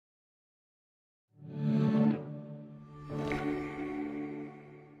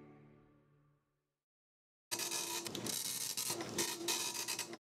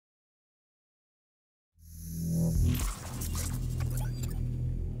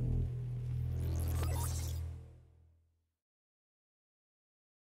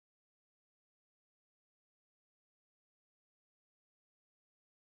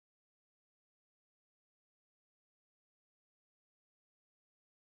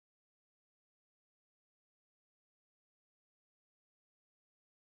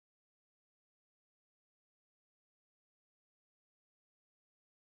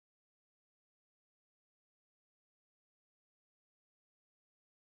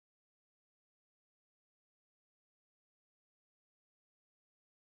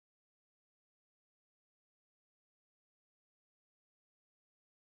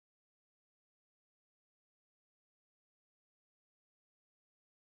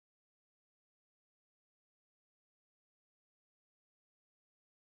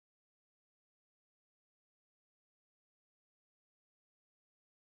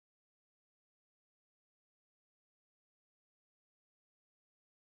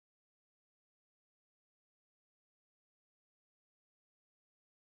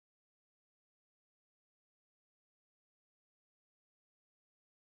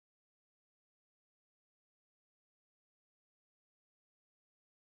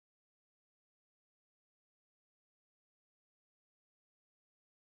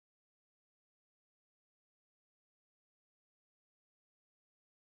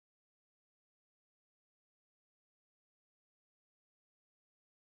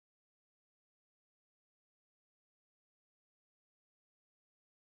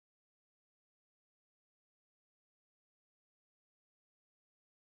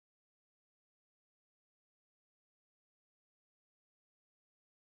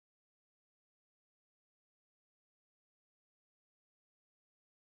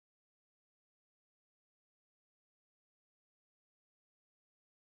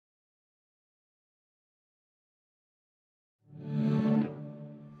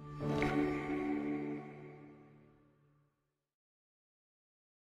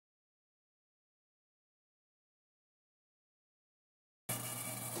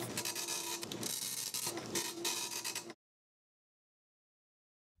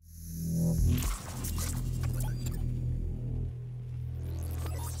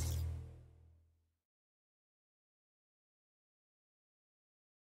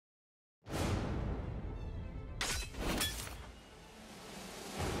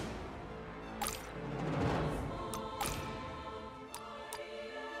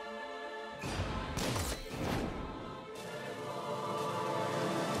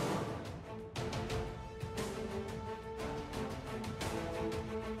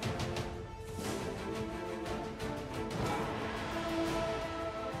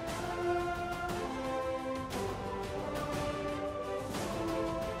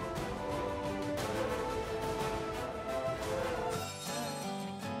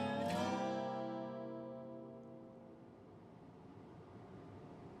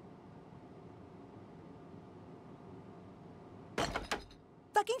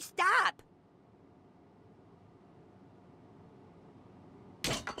fucking stop!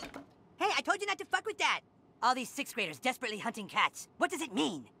 Hey, I told you not to fuck with that! All these 6th graders desperately hunting cats. What does it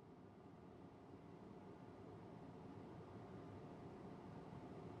mean?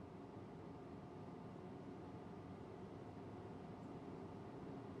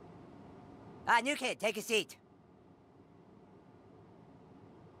 New kid, take a seat.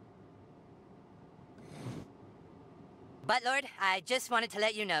 Buttlord, I just wanted to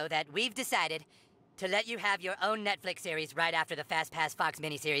let you know that we've decided to let you have your own Netflix series right after the Fast Pass Fox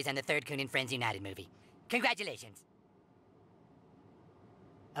miniseries and the third Coon and Friends United movie. Congratulations.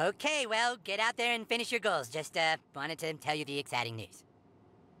 Okay, well, get out there and finish your goals. Just, wanted to tell you the exciting news.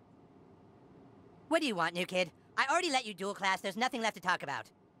 What do you want, new kid? I already let you dual class. There's nothing left to talk about.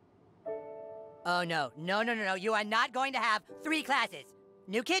 Oh, no. No. You are not going to have 3 classes.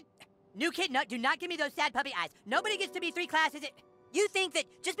 New kid, no, do not give me those sad puppy eyes. Nobody gets to be 3 classes. You think that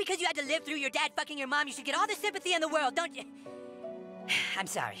just because you had to live through your dad fucking your mom, you should get all the sympathy in the world, don't you? I'm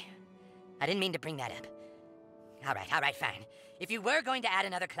sorry. I didn't mean to bring that up. All right, fine. If you were going to add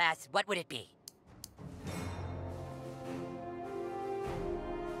another class, what would it be?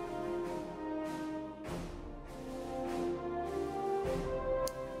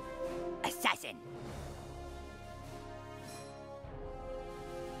 Assassin.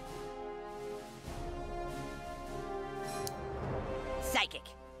 Psychic.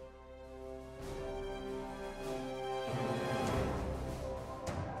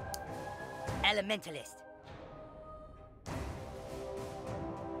 Elementalist.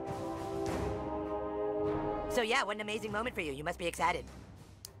 So yeah, what an amazing moment for you. You must be excited.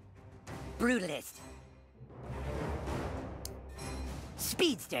 Brutalist.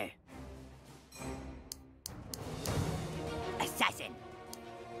 Speedster. Assassin.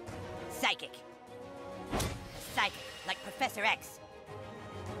 Psychic. Psychic, like Professor X.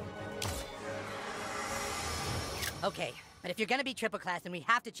 Okay, but if you're gonna be triple class, then we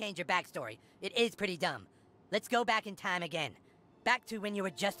have to change your backstory. It is pretty dumb. Let's go back in time again. Back to when you were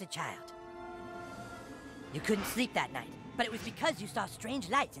just a child. You couldn't sleep that night, but it was because you saw strange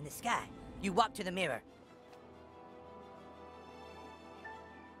lights in the sky. You walked to the mirror.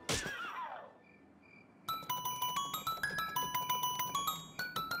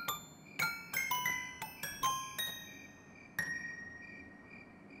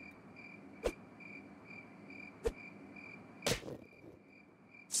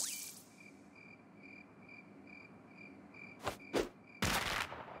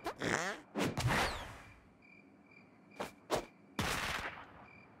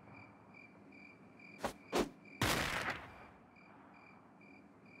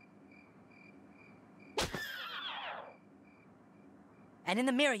 And in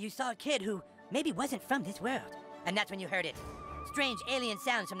the mirror, you saw a kid who maybe wasn't from this world. And that's when you heard it. Strange alien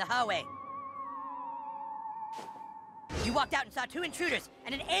sounds from the hallway. You walked out and saw 2 intruders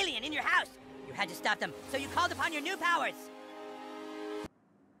and an alien in your house. You had to stop them, so you called upon your new powers.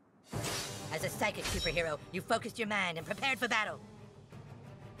 As a psychic superhero, you focused your mind and prepared for battle.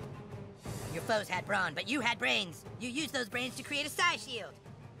 Your foes had brawn, but you had brains. You used those brains to create a psi shield.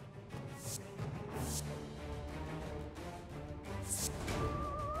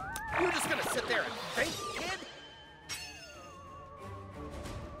 You're just gonna sit there and think, kid?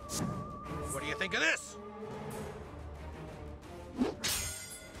 What do you think of this?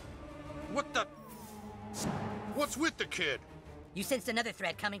 What the? What's with the kid? You sensed another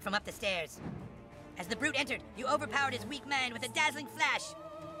threat coming from up the stairs. As the brute entered, you overpowered his weak mind with a dazzling flash.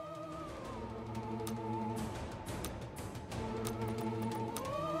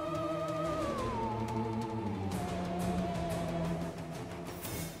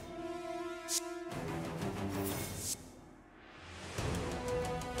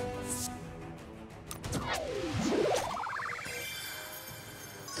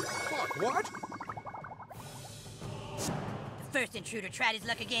 What? The first intruder tried his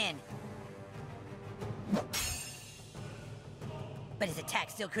luck again. But his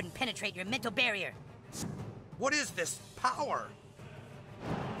attack still couldn't penetrate your mental barrier. What is this power?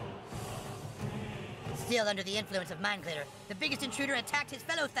 Still under the influence of Mind Glitter, the biggest intruder attacked his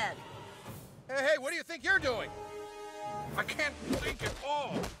fellow thug. Hey, what do you think you're doing? I can't think at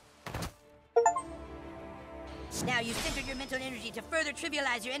all. Now you center your mental energy to further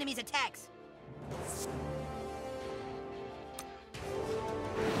trivialize your enemy's attacks.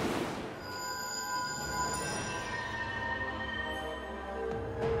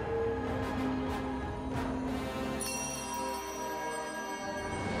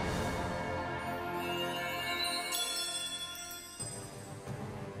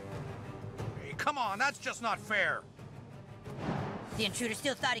 Hey, come on, that's just not fair. The intruder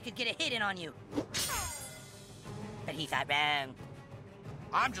still thought he could get a hit in on you. But he thought wrong.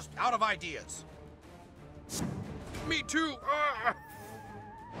 I'm just out of ideas. Me too.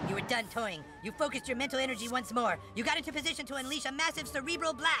 You were done toying. You focused your mental energy once more. You got into position to unleash a massive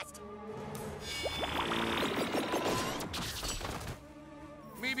cerebral blast.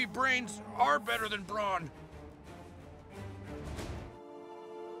 Maybe brains are better than brawn.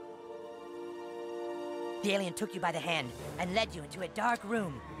 The alien took you by the hand and led you into a dark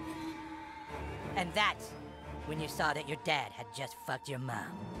room. And that's when you saw that your dad had just fucked your mom.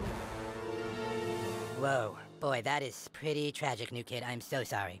 Whoa, boy, that is pretty tragic, new kid. I'm so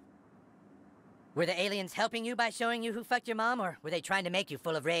sorry. Were the aliens helping you by showing you who fucked your mom, or were they trying to make you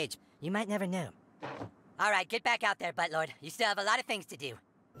full of rage? You might never know. All right, get back out there, Buttlord. You still have a lot of things to do.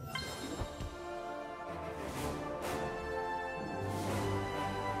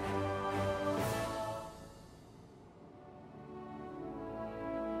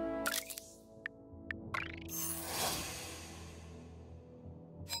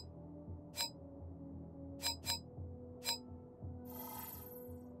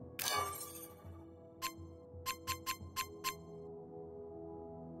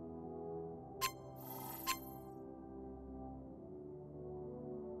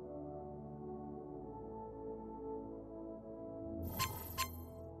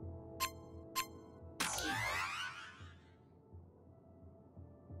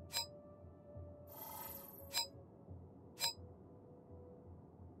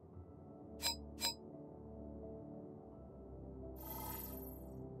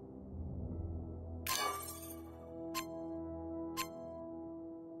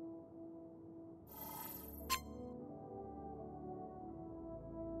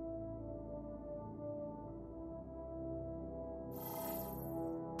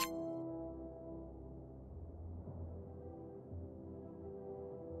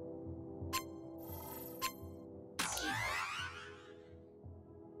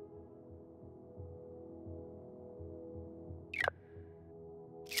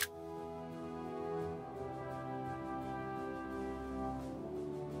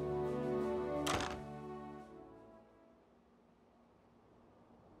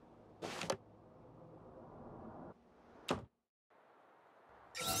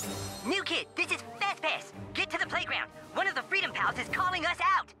 New kid, this is Fast Pass. Get to the playground. One of the Freedom Pals is calling us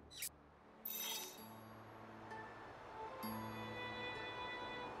out.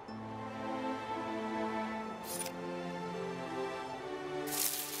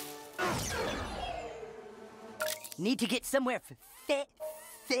 Need to get somewhere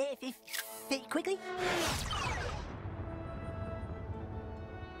quickly?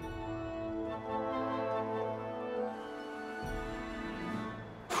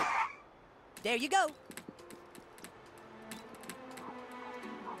 There you go.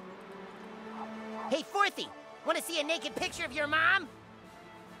 Hey, Fourthy, want to see a naked picture of your mom?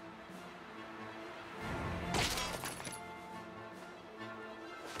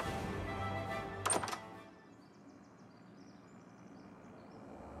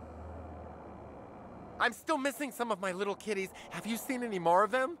 I'm still missing some of my little kitties. Have you seen any more of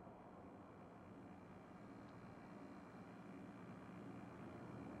them?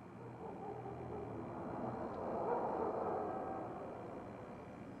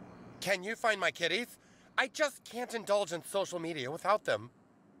 Can you find my kitties? I just can't indulge in social media without them.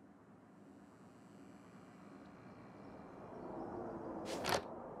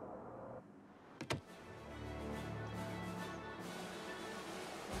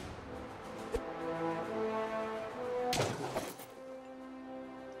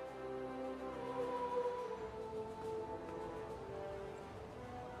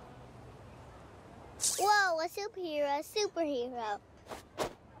 Whoa, a superhero.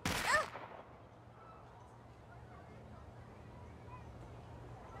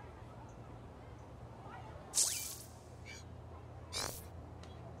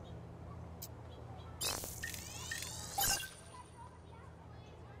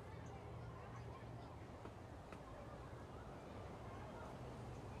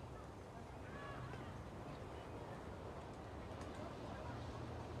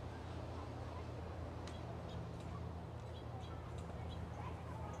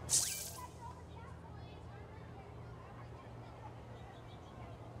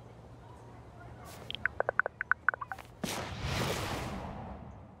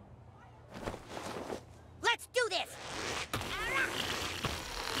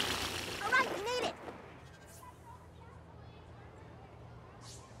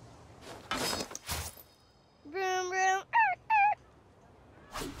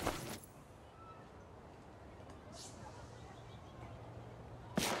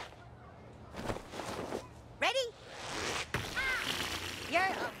 You're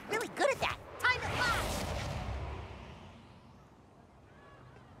really good at that. Time to flash!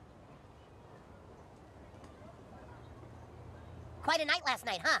 Quite a night last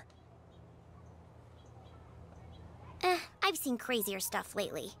night, huh? I've seen crazier stuff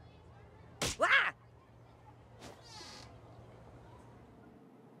lately. Wah!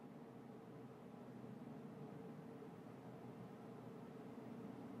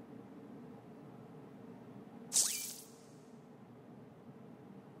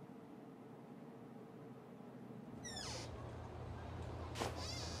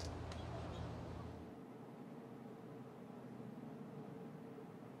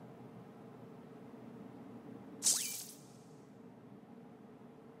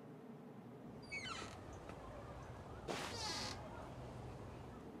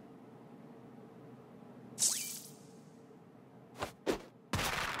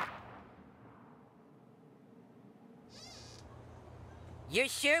 You're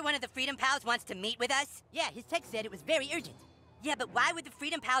sure one of the Freedom Pals wants to meet with us? Yeah, his text said it was very urgent. Yeah, but why would the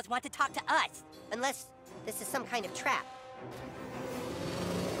Freedom Pals want to talk to us? Unless this is some kind of trap.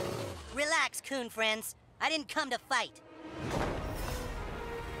 Relax, Coon friends. I didn't come to fight.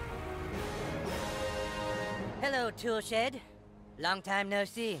 Hello, Toolshed. Long time no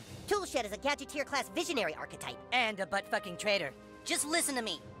see. Toolshed is a Gadgeteer class visionary archetype. And a butt-fucking traitor. Just listen to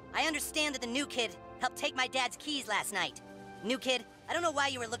me. I understand that the new kid helped take my dad's keys last night. New kid, I don't know why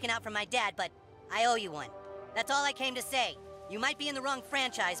you were looking out for my dad, but I owe you one. That's all I came to say. You might be in the wrong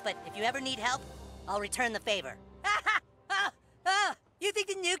franchise, but if you ever need help, I'll return the favor. You think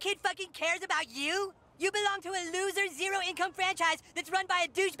the new kid fucking cares about you? You belong to a loser, zero-income franchise that's run by a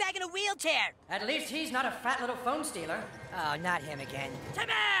douchebag in a wheelchair. At least he's not a fat little phone stealer. Oh, not him again.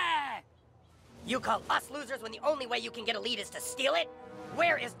 Timmy! You call us losers when the only way you can get a lead is to steal it?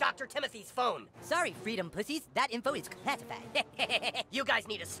 Where is Dr. Timothy's phone? Sorry, Freedom Pussies. That info is classified. You guys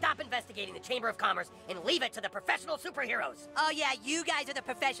need to stop investigating the Chamber of Commerce and leave it to the professional superheroes. Oh, yeah, you guys are the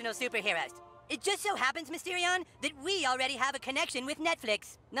professional superheroes. It just so happens, Mysterion, that we already have a connection with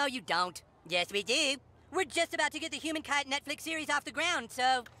Netflix. No, you don't. Yes, we do. We're just about to get the Humankind Netflix series off the ground,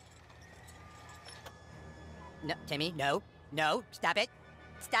 so... No, Timmy, no. No, stop it.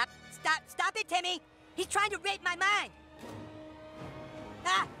 Stop it, Timmy! He's trying to rape my mind!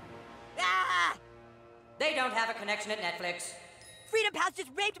 Ah! Ah! They don't have a connection at Netflix. Freedom Pals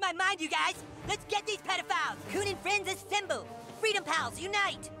just raped my mind, you guys! Let's get these pedophiles! Coon and Friends assemble! Freedom Pals,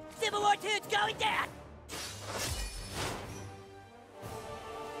 unite! Civil War II's going down!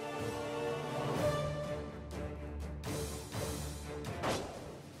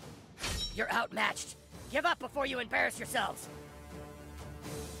 You're outmatched. Give up before you embarrass yourselves.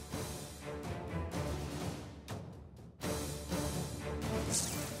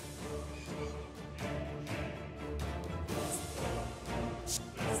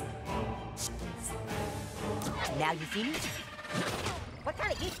 Now you see me? What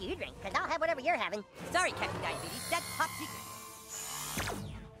kind of juice do you drink? Because I'll have whatever you're having. Sorry, Captain Diabetes. That's top secret.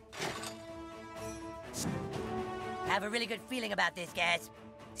 I have a really good feeling about this, guys.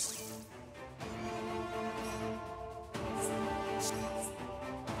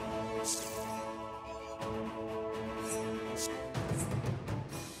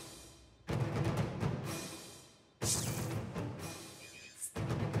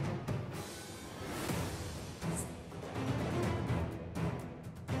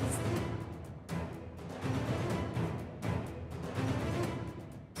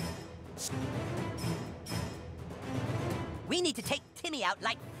 We need to take Timmy out,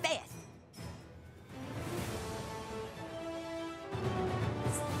 like, fast.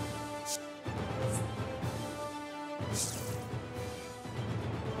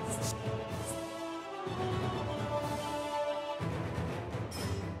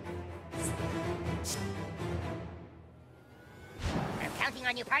 I'm counting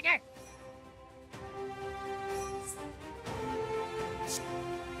on you, partner.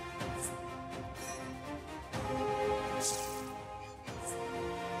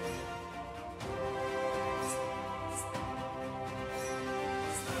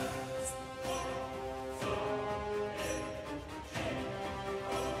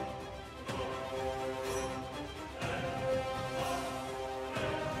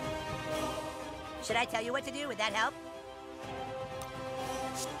 Should I tell you what to do? Would that help?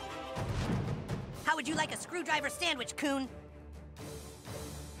 How would you like a screwdriver sandwich, Coon?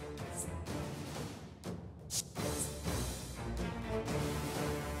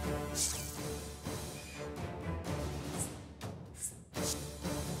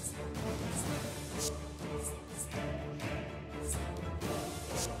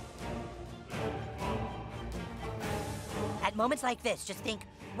 At moments like this, just think,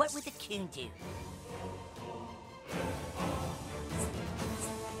 what would the coon do?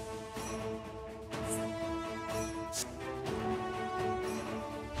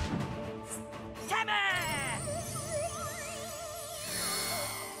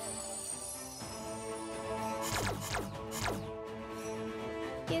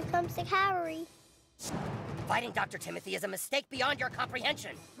 Here comes the cavalry. Fighting Dr. Timothy is a mistake beyond your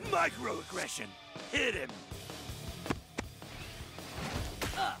comprehension. Microaggression. Hit him.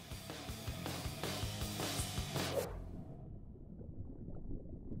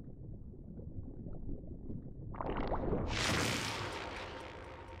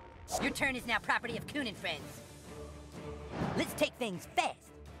 Your turn is now property of Coon and Friends. Let's take things fast.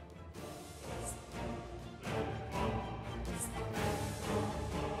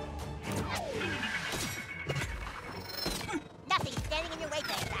 Nothing standing in your way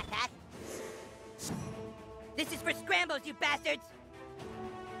there, Rat. This is for scrambles, you bastards!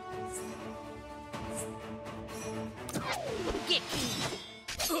 Get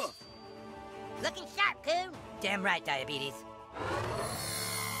Coon! Looking sharp, Coon. Damn right, Diabetes.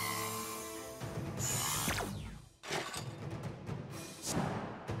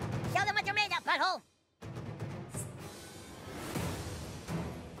 Show them what you're made of, butthole.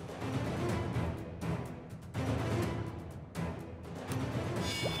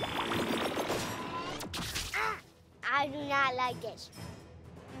 I do not like this.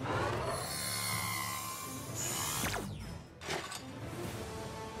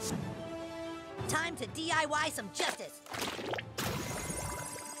 Time to DIY some justice.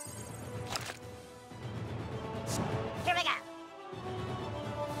 Here we go.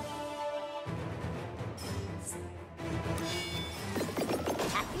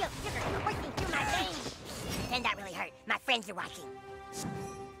 I feel sugar coursing through my veins. And that really hurt. My friends are watching.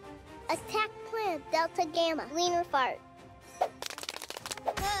 Attack plan, Delta Gamma, leaner fart.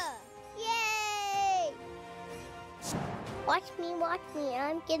 Yay! Watch me,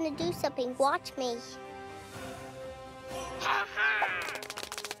 I'm gonna do something, watch me.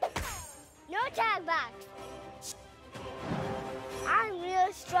 No tag box. I'm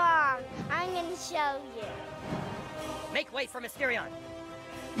real strong. I'm gonna show you. Make way for Mysterion.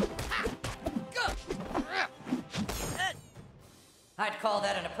 I'd call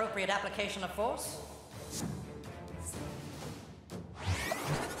that an appropriate application of force.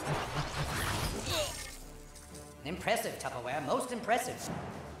 Impressive, Tupperware. Most impressive.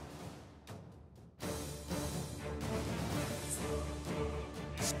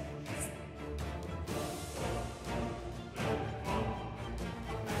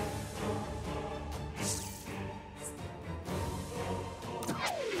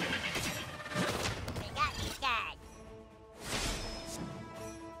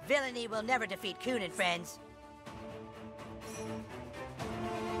 Villainy will never defeat Coon and Friends.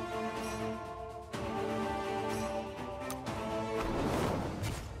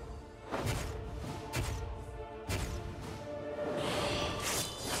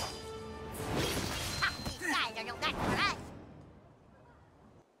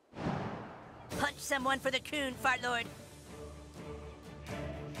 Punch someone for the Coon, Fart Lord.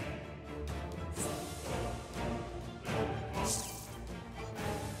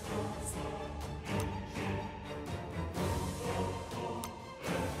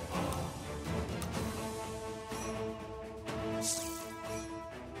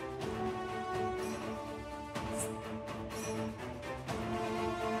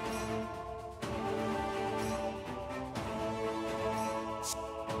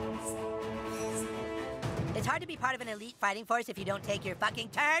 It's hard to be part of an elite fighting force if you don't take your fucking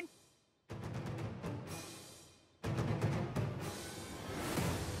turn.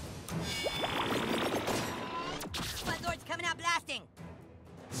 Floodlord's coming out blasting.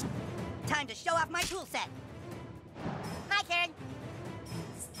 Time to show off my tool set. My turn.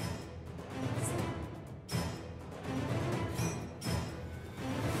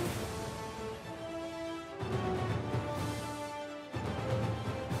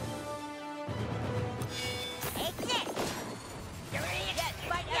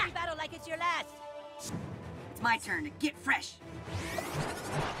 Fight every battle like it's your last. It's my turn to get fresh.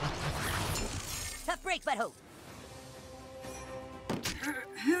 Tough break, butthole.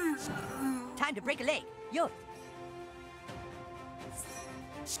 Time to break a leg. Yours.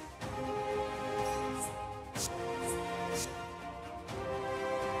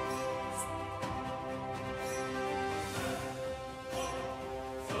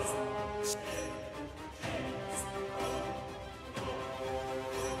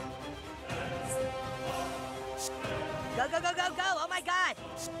 Go, go, go, go, go! Oh my god!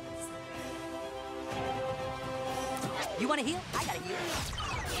 You want to heal? I gotta heal.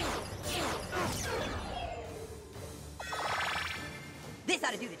 This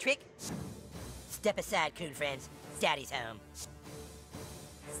ought to do the trick. Step aside, coon friends. Daddy's home.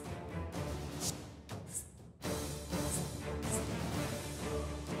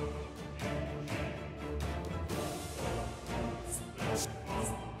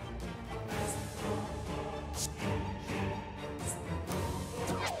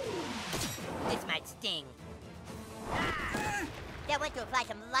 This might sting. They'll want to apply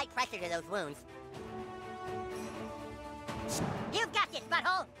some light pressure to those wounds. You've got this,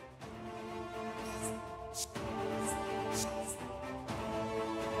 butthole!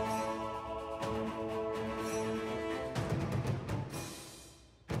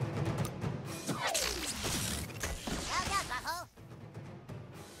 Well done, butthole.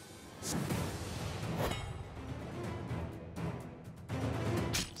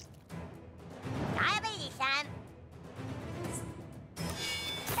 Diabetes time.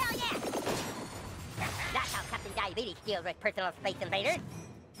 Hell yeah! That's how Captain Diabetes deals with personal space invaders.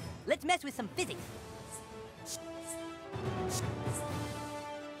 Let's mess with some physics.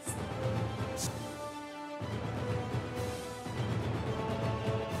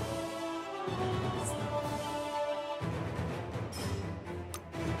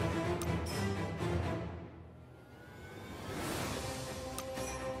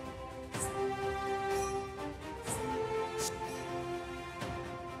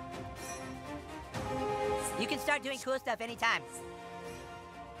 You can start doing cool stuff anytime.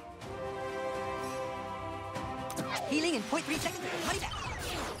 Healing in 0.3 seconds. Money back.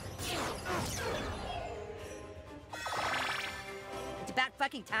 It's about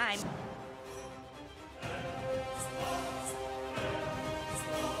fucking time.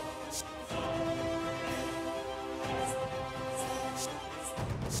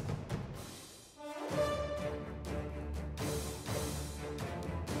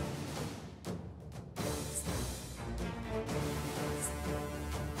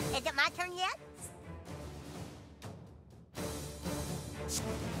 Is it my turn yet?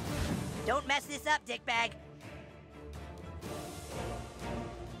 Don't mess this up, dickbag.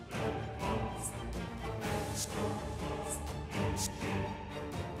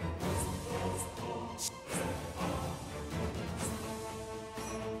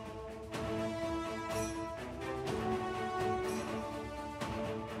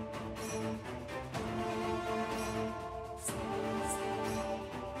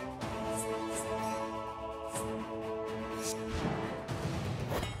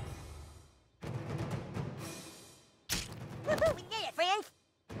 Woohoo, we did it, friends!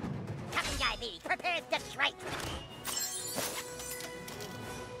 Captain Diabetes, prepare to strike!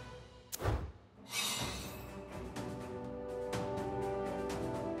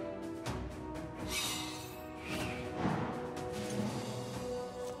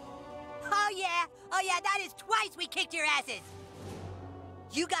 Oh yeah, that is twice we kicked your asses!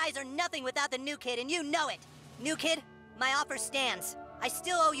 You guys are nothing without the new kid, and you know it. New kid, my offer stands. I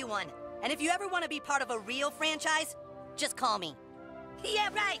still owe you one. And if you ever want to be part of a real franchise, just call me. Yeah,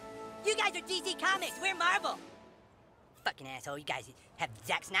 right! You guys are DC Comics, we're Marvel! Fucking asshole, you guys have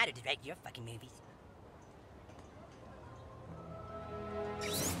Zack Snyder direct your fucking movies.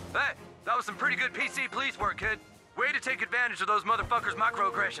 Hey, that was some pretty good PC police work, kid. Way to take advantage of those motherfuckers'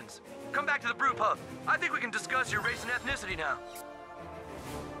 microaggressions. Come back to the brew pub. I think we can discuss your race and ethnicity now.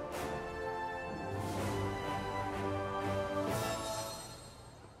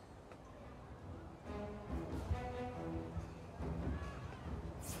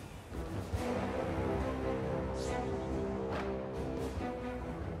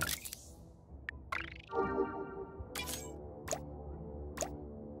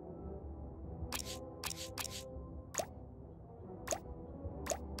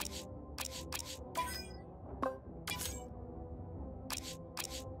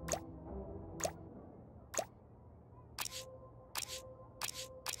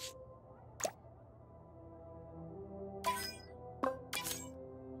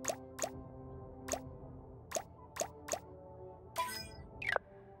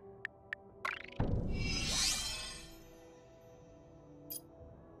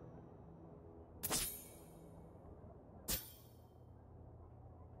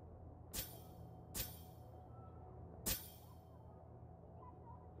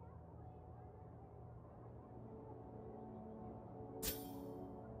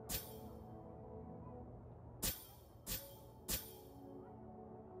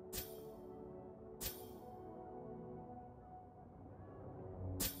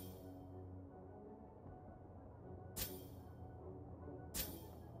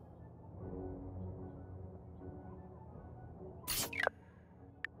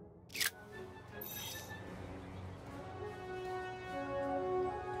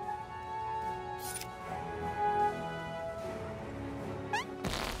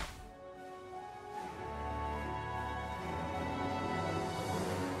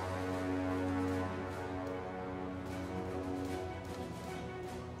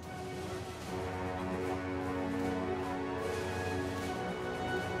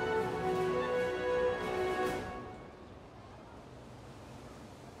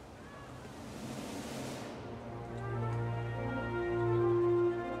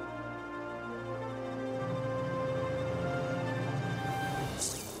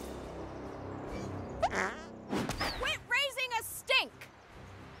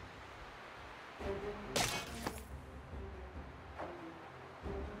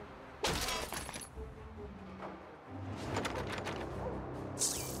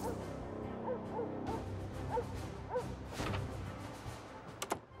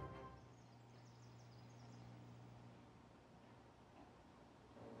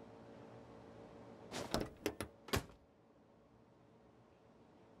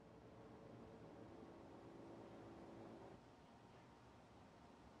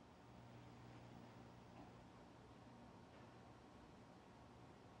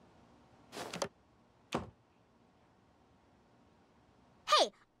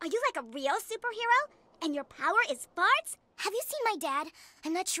 Are you like a real superhero? And your power is farts? Have you seen my dad?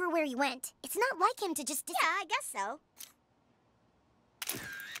 I'm not sure where he went. It's not like him to just Yeah, I guess so.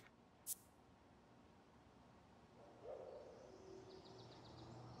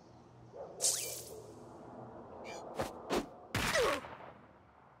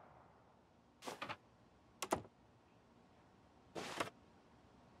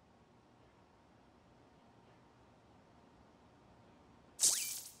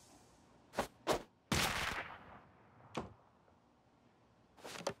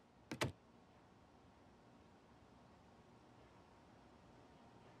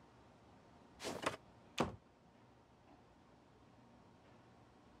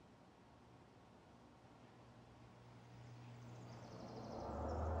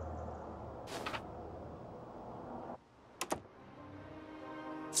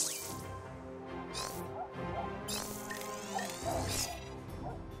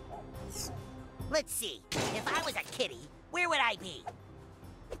 Let's see. If I was a kitty, where would I be?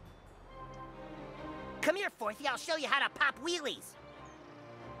 Come here, Forthy. I'll show you how to pop wheelies.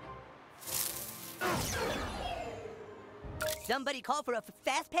 Somebody call for a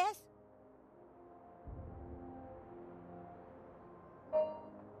fast pass?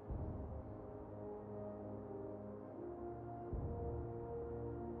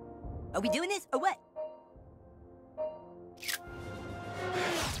 Are we doing this or what?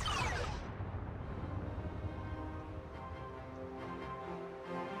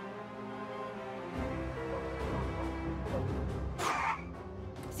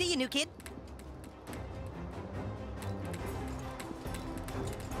 See you, new kid.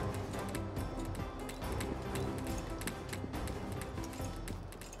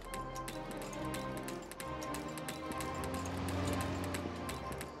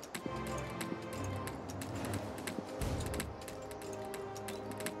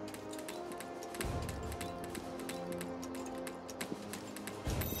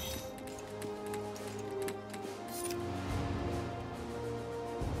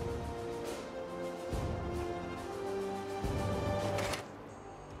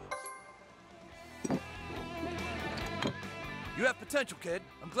 You have potential, kid.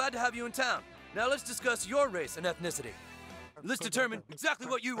 I'm glad to have you in town. Now let's discuss your race and ethnicity. Let's determine exactly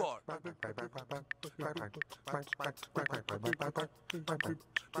what you are.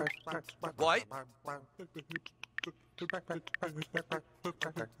 White?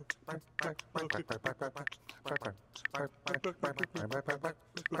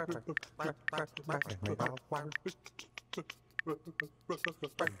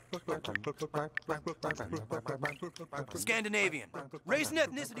 Scandinavian. Race and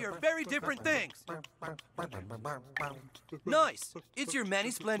ethnicity are very different things. Nice. It's your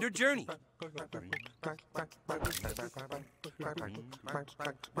Manny Splendor journey.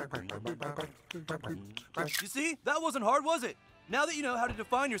 You see? That wasn't hard, was it? Now that you know how to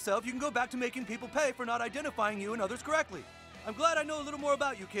define yourself, you can go back to making people pay for not identifying you and others correctly. I'm glad I know a little more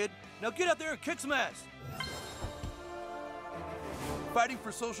about you, kid. Now get out there and kick some ass. Fighting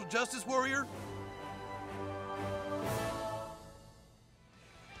for social justice, warrior?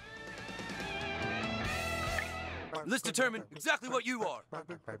 Let's determine exactly what you are.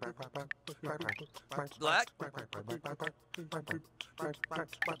 Black?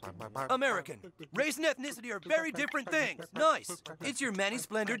 American. Race and ethnicity are very different things. Nice. It's your Manny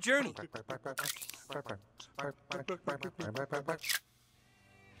Splendor journey.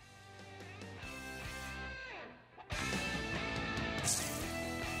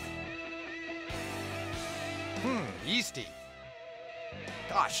 Yeasty.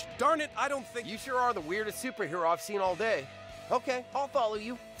 Gosh, darn it, I don't think... You sure are the weirdest superhero I've seen all day. Okay, I'll follow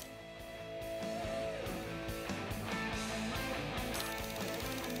you.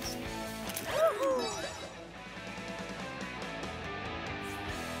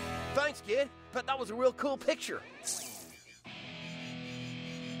 Thanks, kid. But that was a real cool picture.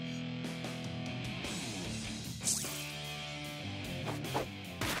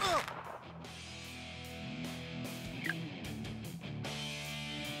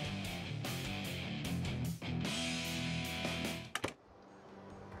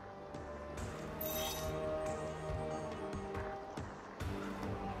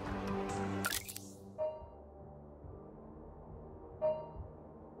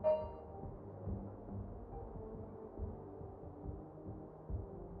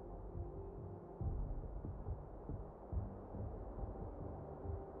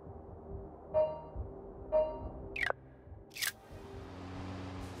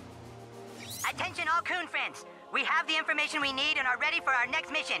 Attention all Coon friends. We have the information we need and are ready for our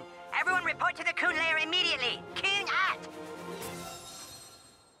next mission. Everyone report to the Coon lair immediately. Coon out!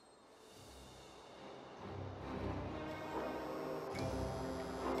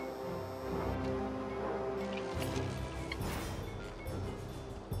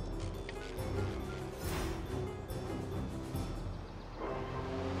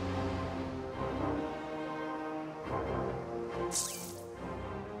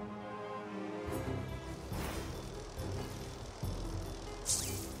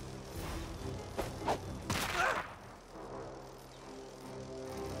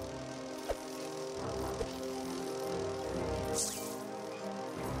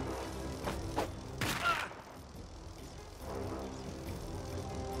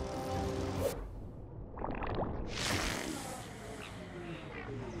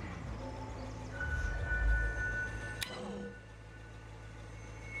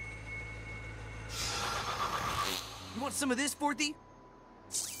 You want some of this, Forthy?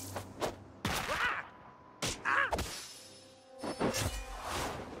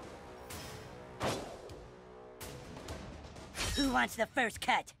 Who wants the first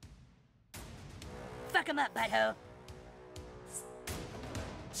cut? Fuck 'em up, butthole.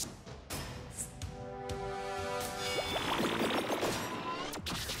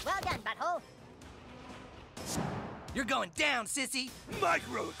 Well done, butthole. You're going down, sissy!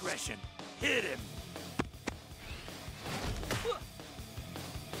 Microaggression! Hit him!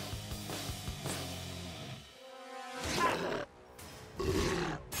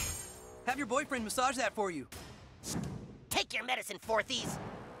 Have your boyfriend massage that for you. Take your medicine, Fourthies.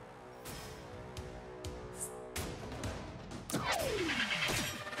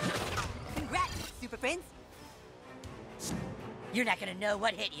 Congrats, Super Friends. You're not gonna know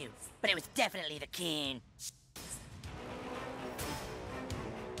what hit you, but it was definitely the Coon.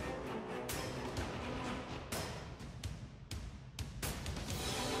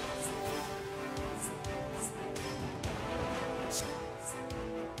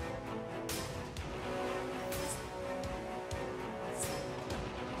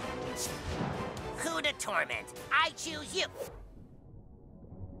 Who to torment? I choose you.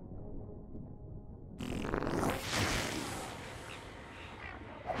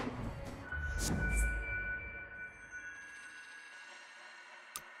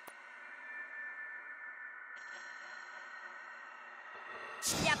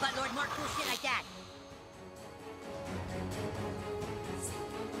 Yeah, but Lord, more cool shit like that.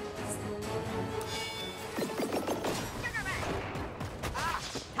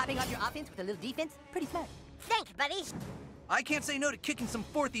 Topping off your offense with a little defense? Pretty smart. Thanks, buddy. I can't say no to kicking some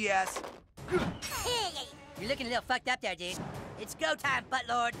Forthy ass. You're looking a little fucked up there, dude. It's go time,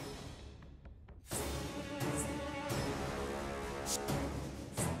 Buttlord.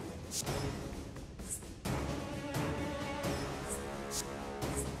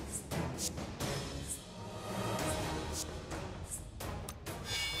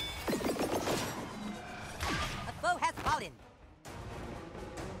 A foe has fallen.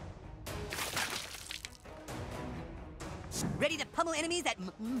 Ready to pummel enemies at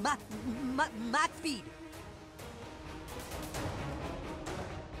Mach speed.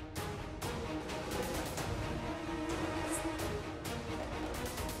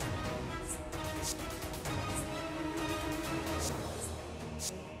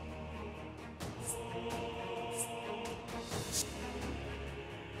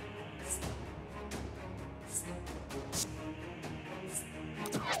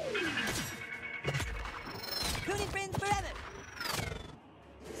 Coon and friends forever.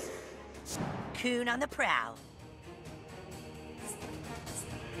 Coon on the prowl.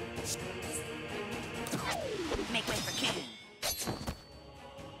 Make way for Coon.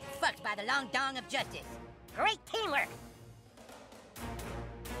 Fucked by the long dong of justice. Great teamwork.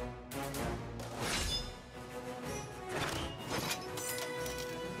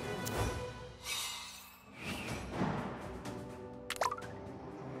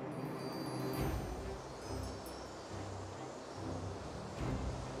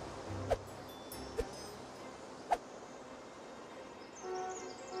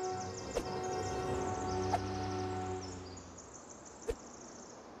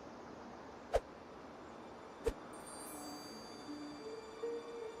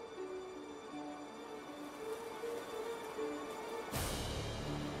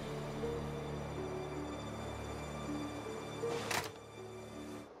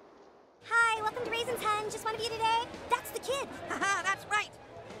 Hi, welcome to Raisin's Hun. Just one of you today? That's the kid. Haha, that's right.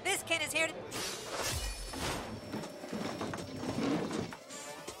 This kid is here to...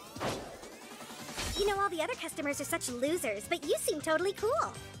 You know, all the other customers are such losers, but you seem totally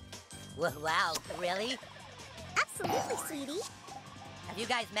cool. Wow, really? Absolutely, sweetie. Have you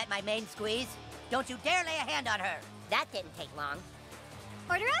guys met my main squeeze? Don't you dare lay a hand on her. That didn't take long.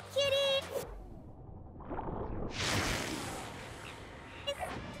 Order up, cutie!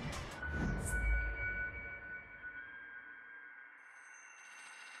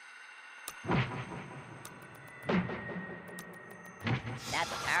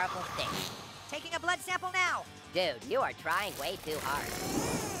 That's a powerful thing. Taking a blood sample now. Dude, you are trying way too hard.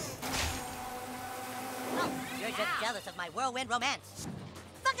 Oh, you're just jealous of my whirlwind romance.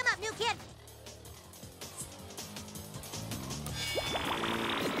 Fuck him up, new kid!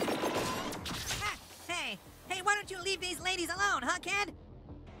 Hey, why don't you leave these ladies alone, huh, kid?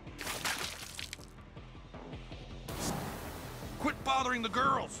 Quit bothering the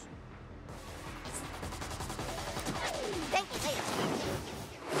girls. Thank you later.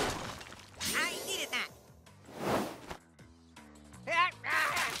 I needed that.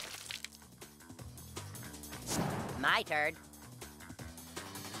 My turn.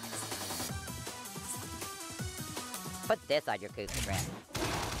 Put this on your Koopa Trap.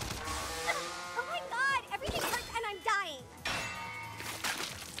 Oh my god, everything hurts and I'm dying.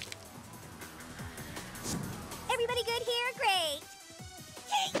 Everybody good here? Great.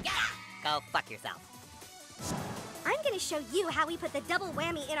 Go fuck yourself. I'm gonna show you how we put the double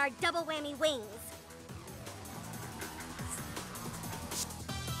whammy in our double whammy wings.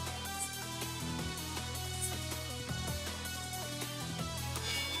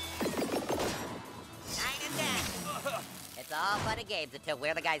 It's all fun and games until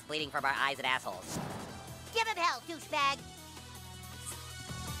we're the guys bleeding from our eyes and assholes. Give him hell, douchebag.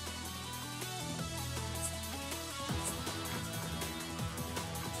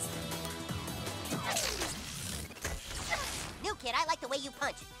 New kid, I like the way you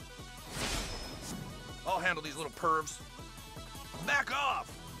punch. I'll handle these little pervs. Back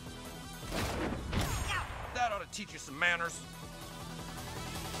off! That ought to teach you some manners.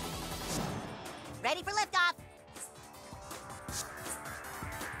 Ready for liftoff.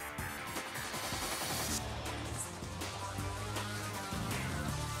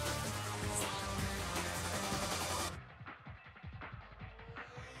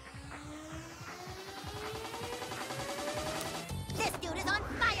 This dude is on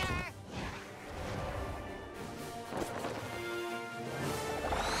fire!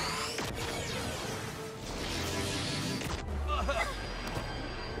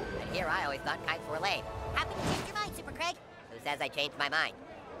 And here I always thought kites were lame. Happy to change your mind, Super Craig. Who says I changed my mind?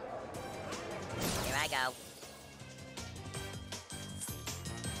 Here I go.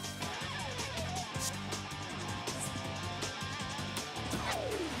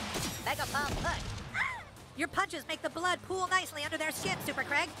 Mega Pump Push. Your punches make the blood pool nicely under their skin, Super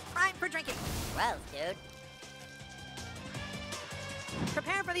Craig. Prime for drinking. Gross, dude.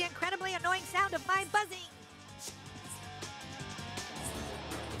 Prepare for the incredibly annoying sound of my buzzing.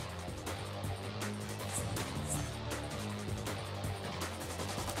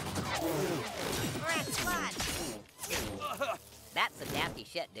 Rat squad. That's some nasty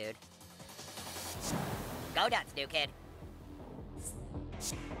shit, dude. Go nuts, new kid.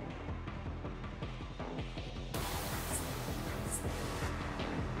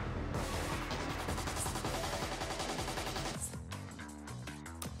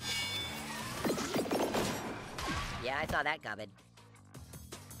 Yeah, I saw that coming.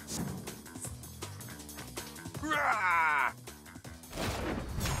 Rah!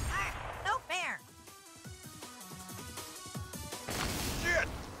 No fair. Shit!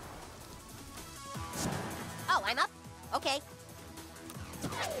 Oh, I'm up? Okay.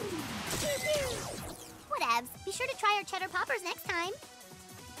 Whatevs. Be sure to try our cheddar poppers next time.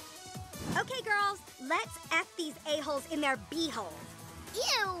 Okay, girls. Let's F these a-holes in their b-holes.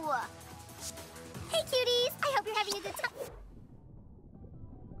 Ew! Hey, cuties. I hope you're having a good time.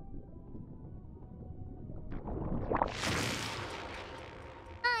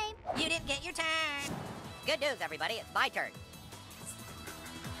 Hi. You didn't get your turn. Good news, everybody. It's my turn.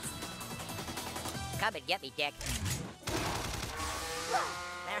 Come and get me, dick.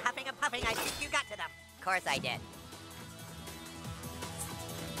 They're huffing and puffing. I think you got to them. Of course I did.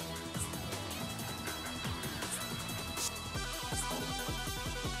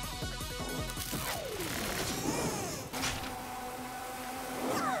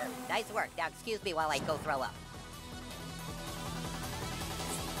 Nice work. Now excuse me while I go throw up.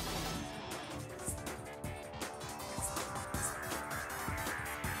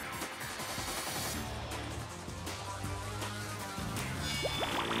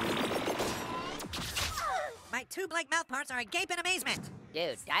 My two blank mouth parts are agape in amazement.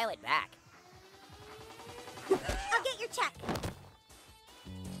 Dude, dial it back. I'll get your check.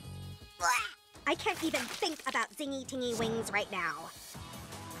 I can't even think about zingy tingy wings right now.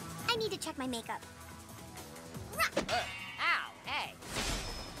 I need to check my makeup. Ow, hey.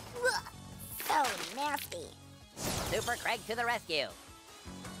 So nasty. Super Craig to the rescue.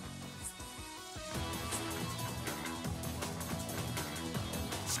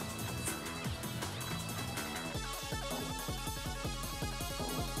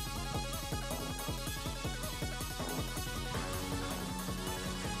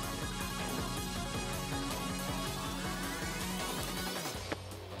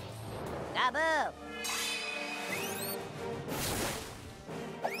 Dabu!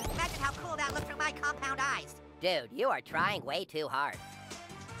 Imagine how cool that looked through my compound eyes. Dude, you are trying way too hard.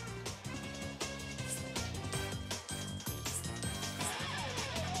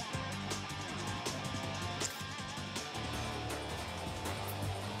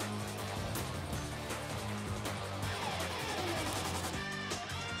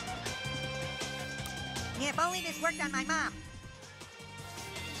 If only this worked on my mom.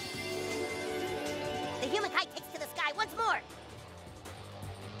 The human kite takes to the sky once more.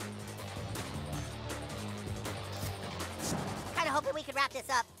 Kinda hoping we could wrap this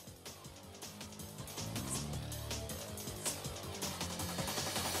up.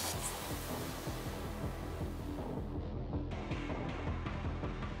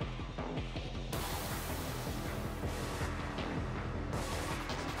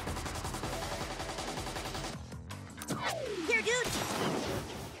 Here, dude!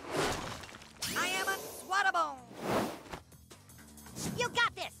 I am unswattable. You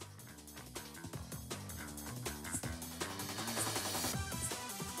got this!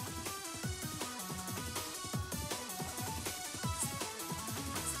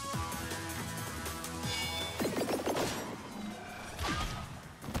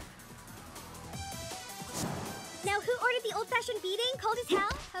 Now, who ordered the old-fashioned beating? Cold as hell?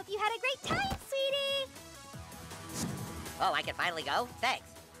 Hope you had a great time, sweetie! Oh, I can finally go? Thanks.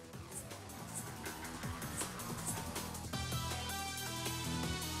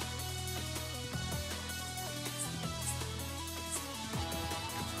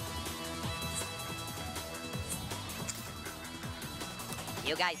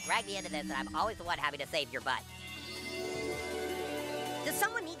 You guys dragged me into this, and I'm always the one having to save your butt. Does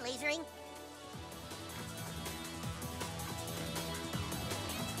someone need lasering?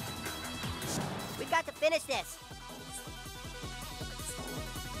 We've got to finish this.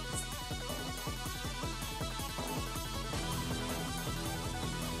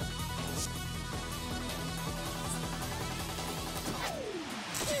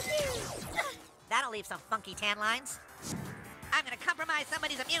 That'll leave some funky tan lines. I'm gonna compromise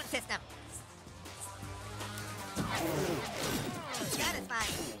somebody's immune system.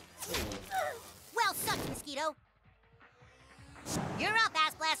 Satisfying. Well sucked, Mosquito. You're up,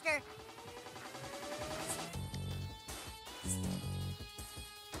 Ass Blaster.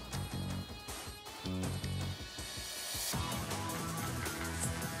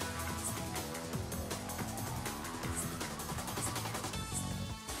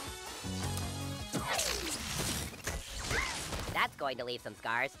 That's going to leave some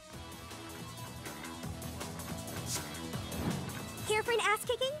scars. Here for an ass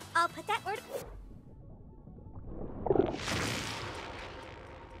kicking? I'll put that order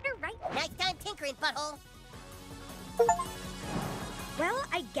right. Nice time tinkering, butthole. Well,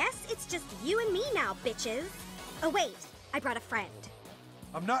 I guess it's just you and me now, bitches. Oh, wait. I brought a friend.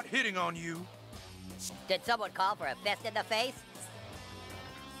 I'm not hitting on you. Did someone call for a fist in the face?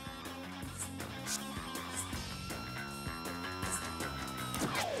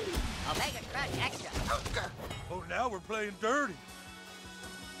 Omega Crush Extra. Oh, now we're playing dirty.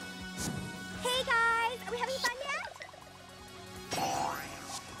 Hey, guys. Are we having fun yet?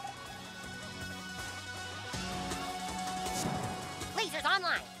 Lasers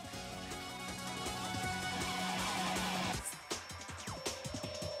online.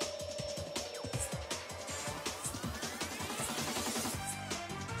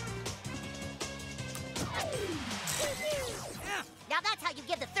 Now that's how you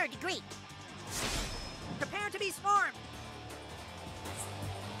give the third degree. Prepare to be swarmed.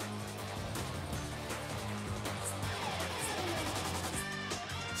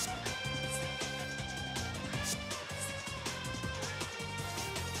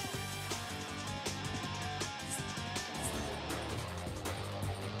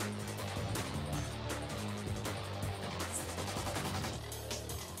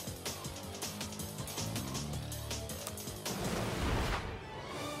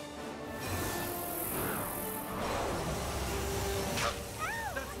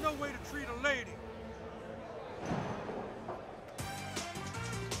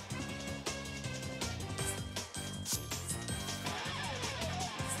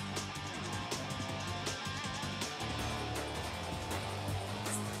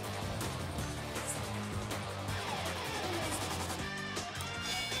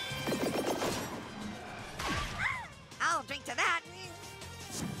 to that.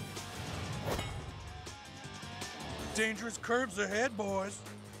 Dangerous curves ahead, boys.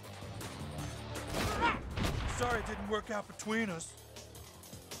 Sorry it didn't work out between us.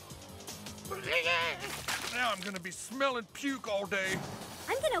 Now I'm gonna be smelling puke all day.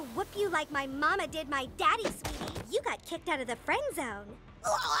 I'm gonna whoop you like my mama did my daddy, sweetie. You got kicked out of the friend zone.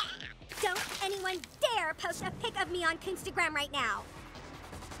 Don't anyone dare post a pic of me on Instagram right now.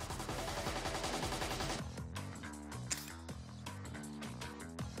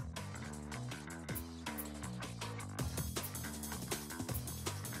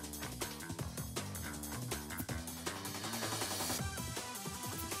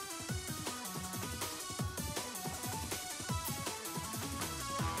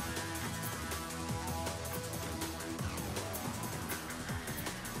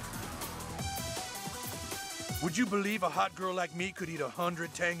 Would you believe a hot girl like me could eat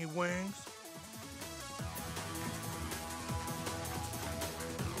 100 tangy wings?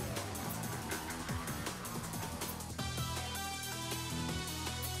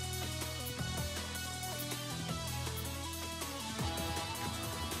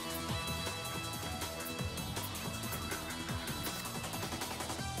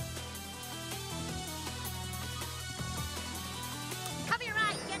 Cover your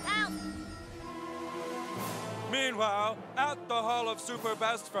eyes, get out! Meanwhile, at the Hall of Super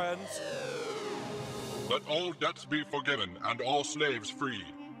Best Friends. Let all debts be forgiven and all slaves freed.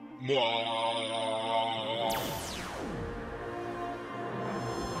 Mwah!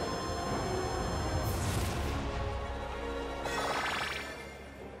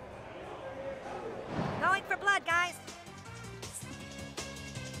 Going for blood, guys.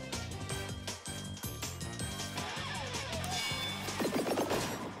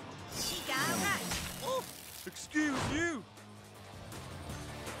 She got right. Oh. Excuse you.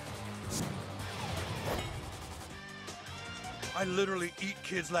 I literally eat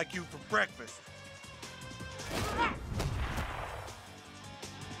kids like you for breakfast.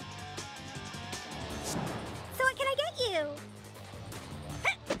 So what can I get you?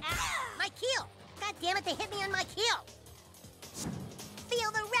 My keel! God damn it, they hit me on my keel!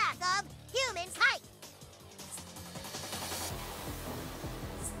 Feel the wrath of humans' height!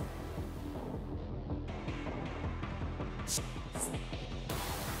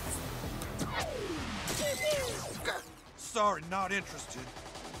 Sorry, not interested.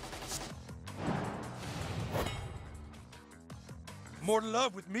 More to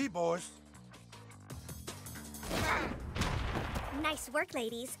love with me, boys. Nice work,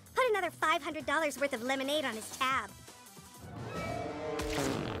 ladies. Put another $500 worth of lemonade on his tab.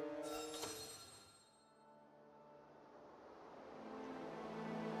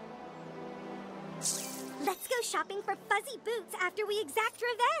 Let's go shopping for fuzzy boots after we exact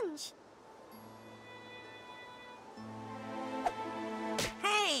revenge.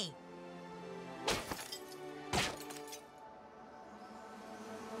 Hey!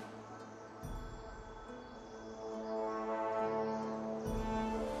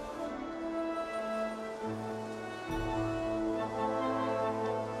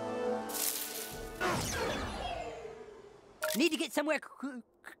 Need to get somewhere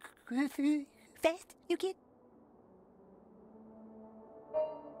fast, new kid?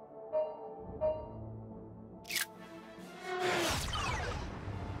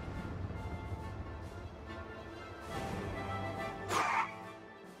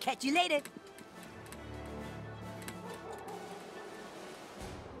 Catch you later.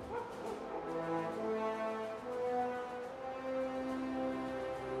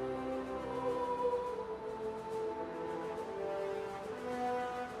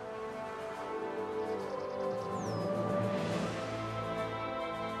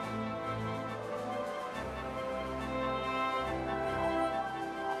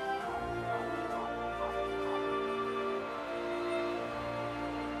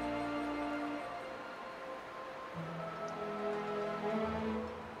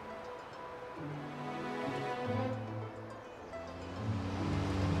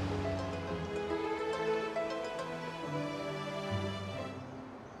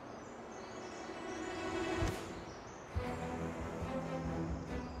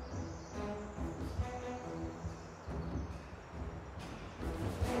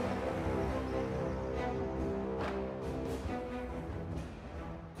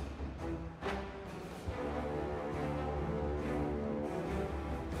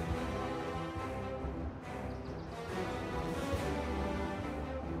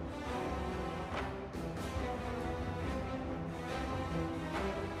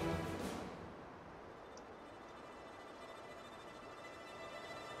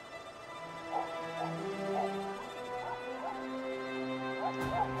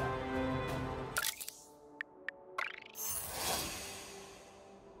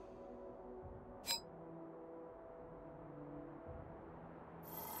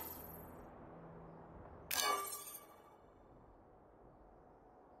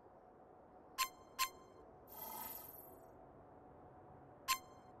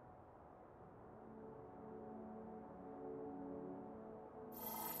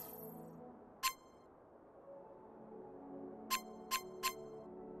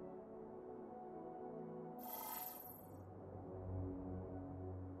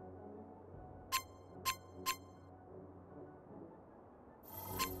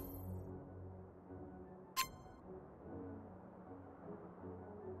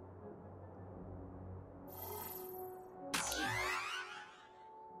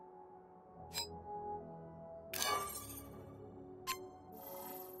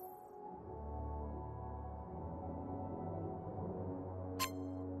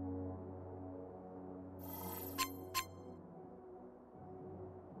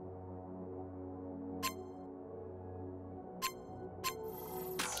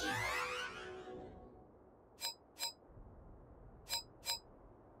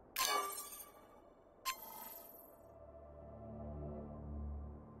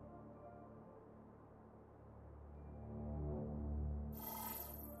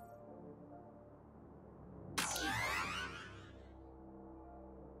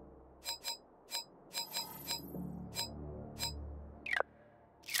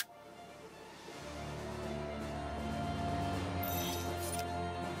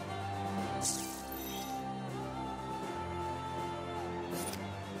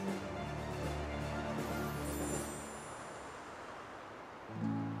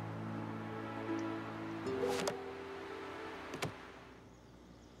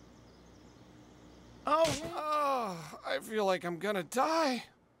 Oh, I feel like I'm gonna die.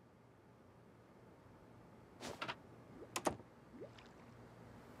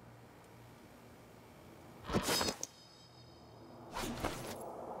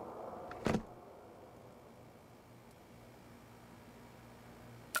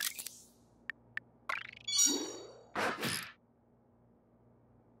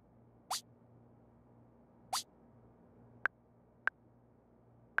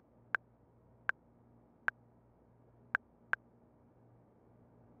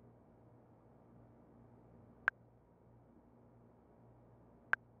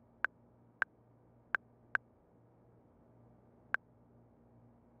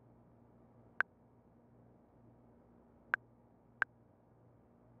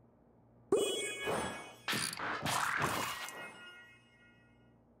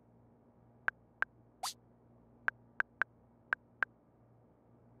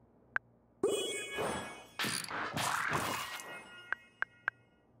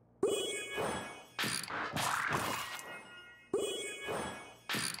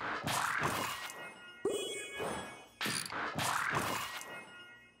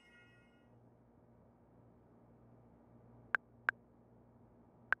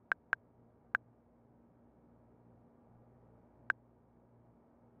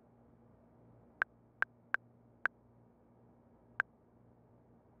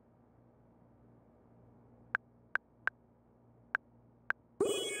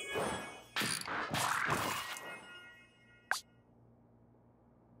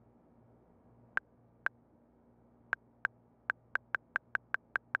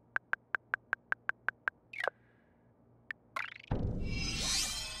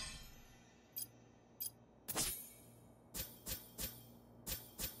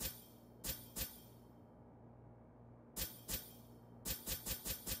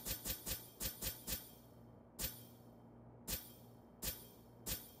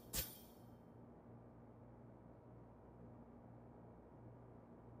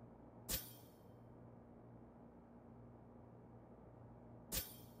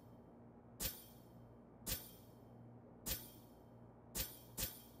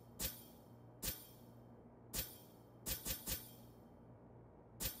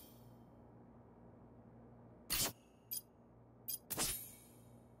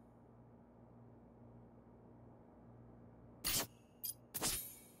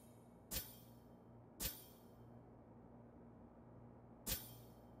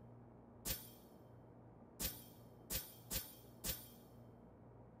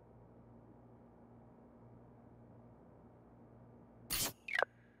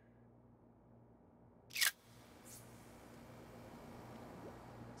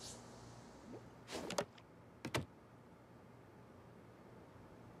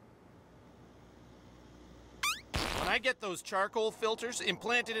 When I get those charcoal filters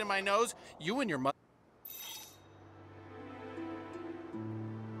implanted in my nose, you and your mother...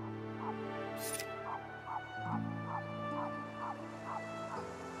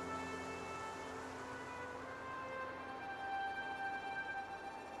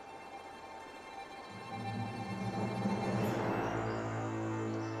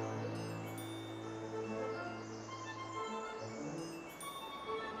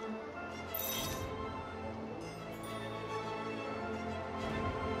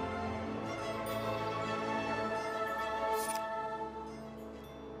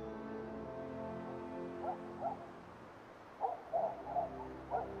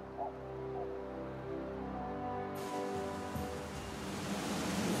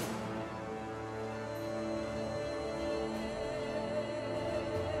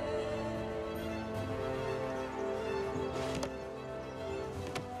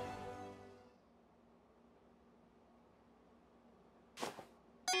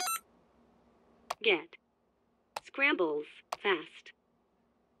 Get. Scrambles fast.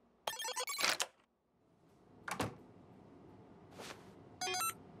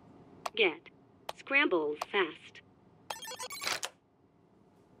 Get. Scrambles fast.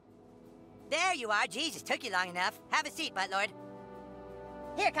 There you are. Jesus, took you long enough. Have a seat, Buttlord.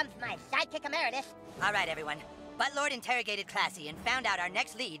 Here comes my sidekick emeritus. All right, everyone. Buttlord interrogated Classy and found out our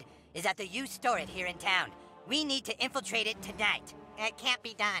next lead is at the U-Store-It here in town. We need to infiltrate it tonight. It can't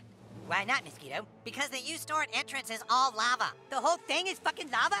be done. Why not, Mosquito? Because the U-Store entrance is all lava. The whole thing is fucking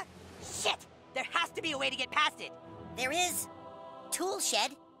lava? Shit! There has to be a way to get past it. There is.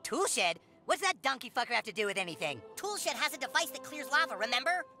 Toolshed. Toolshed? What's that donkey fucker have to do with anything? Toolshed has a device that clears lava,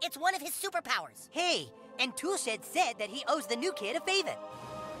 remember? It's one of his superpowers. Hey, and Toolshed said that he owes the new kid a favor.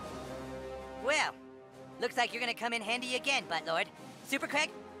 Well, looks like you're gonna come in handy again, Buttlord. Super Craig,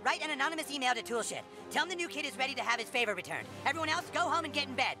 Write an anonymous email to Toolshed. Tell him the new kid is ready to have his favor returned. Everyone else, go home and get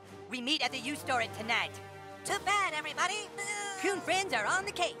in bed. We meet at the U-Store tonight. To bed, everybody. Coon friends are on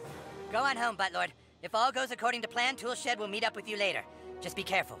the case. Go on home, Buttlord. If all goes according to plan, Toolshed will meet up with you later. Just be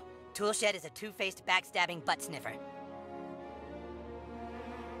careful. Toolshed is a two-faced, backstabbing butt sniffer.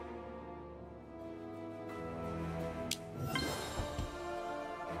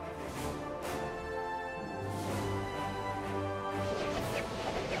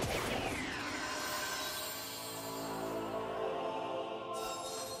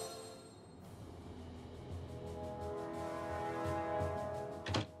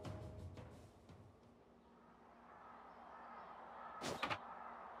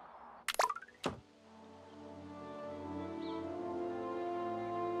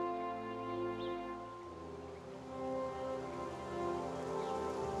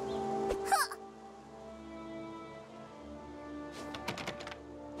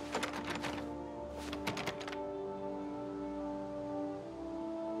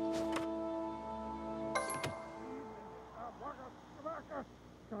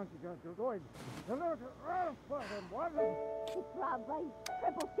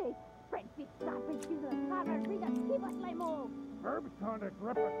 Triple shake, French big sausage, she's a carver, read us, keep us like more. Herb tonic,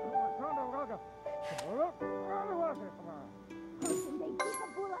 ripper, raga. Person they keep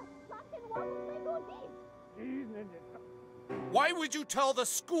a bulla, something won't they go deep. Why would you tell the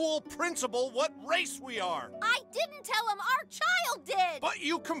school principal what race we are? I didn't tell him, our child did. But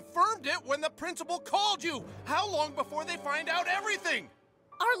you confirmed it when the principal called you. How long before they find out everything?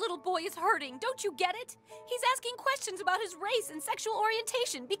 Our little boy is hurting, don't you get it? He's asking questions about his race and sexual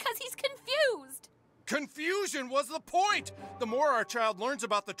orientation because he's confused. Confusion was the point. The more our child learns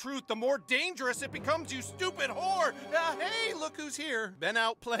about the truth, the more dangerous it becomes, you stupid whore. Hey, look who's here. Been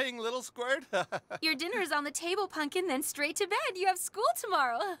out playing, little squirt? Your dinner's on the table, Pumpkin, then straight to bed. You have school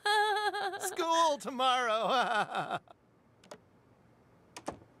tomorrow. School tomorrow.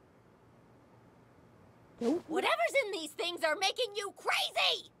 Whatever's in these things are making you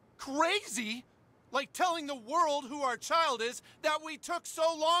crazy! Crazy? Like telling the world who our child is that we took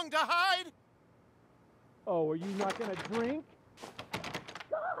so long to hide? Oh, are you not gonna drink?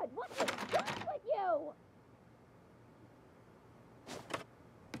 God, what's wrong with you?